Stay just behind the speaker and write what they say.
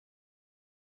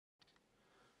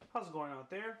How's it going out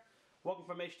there? Welcome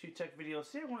from H2TechVideos.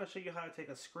 Today I want to show you how to take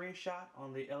a screenshot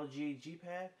on the LG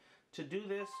G-Pad. To do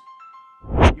this,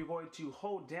 you're going to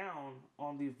hold down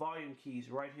on the volume keys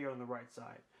right here on the right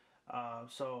side.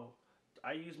 So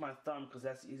I use my thumb because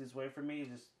that's the easiest way for me.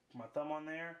 Just put my thumb on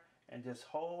there and just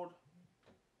hold.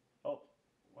 Oh,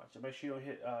 watch it. Make sure you don't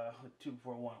hit 2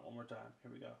 before 1. One more time.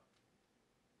 Here we go.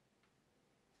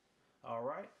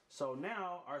 Alright, so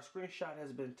now our screenshot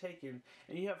has been taken,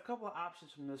 and you have a couple of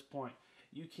options from this point.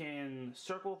 You can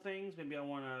circle things. Maybe I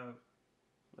want to,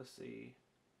 let's see,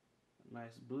 a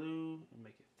nice blue and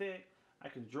make it thick. I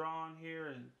can draw on here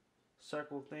and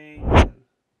circle things and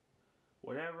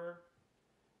whatever.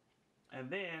 And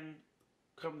then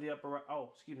come to the upper right.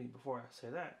 Oh, excuse me, before I say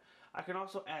that, I can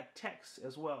also add text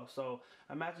as well. So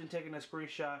imagine taking a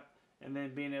screenshot and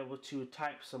then being able to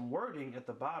type some wording at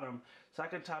the bottom. So I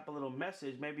can type a little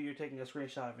message. Maybe you're taking a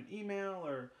screenshot of an email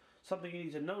or something you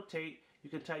need to notate.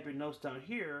 You can type your notes down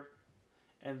here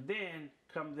and then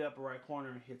come to the upper right corner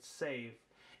and hit save.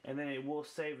 And then it will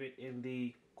save it in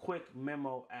the quick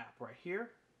memo app right here.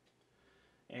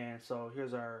 And so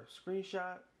here's our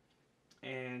screenshot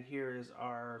and here is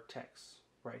our text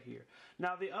right here.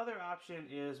 Now the other option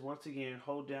is, once again,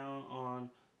 hold down on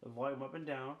the volume up and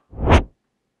down.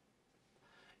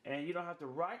 And you don't have to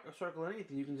write or circle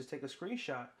anything. You can just take a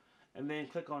screenshot and then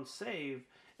click on save,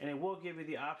 and it will give you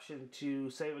the option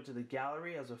to save it to the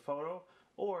gallery as a photo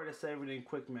or to save it in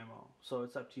quick memo. So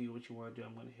it's up to you what you want to do.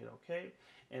 I'm going to hit OK.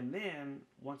 And then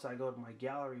once I go to my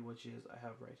gallery, which is I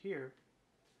have right here,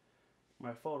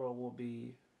 my photo will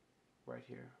be right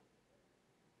here.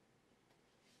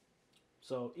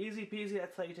 So easy peasy,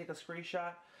 that's how you take a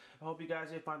screenshot. I hope you guys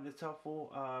did find this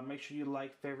helpful. Make sure you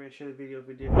like, favorite, and share the video if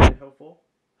it did find it helpful.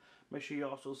 Make sure you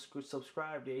also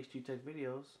subscribe to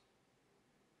H2TechVideos.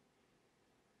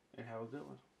 And have a good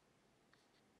one.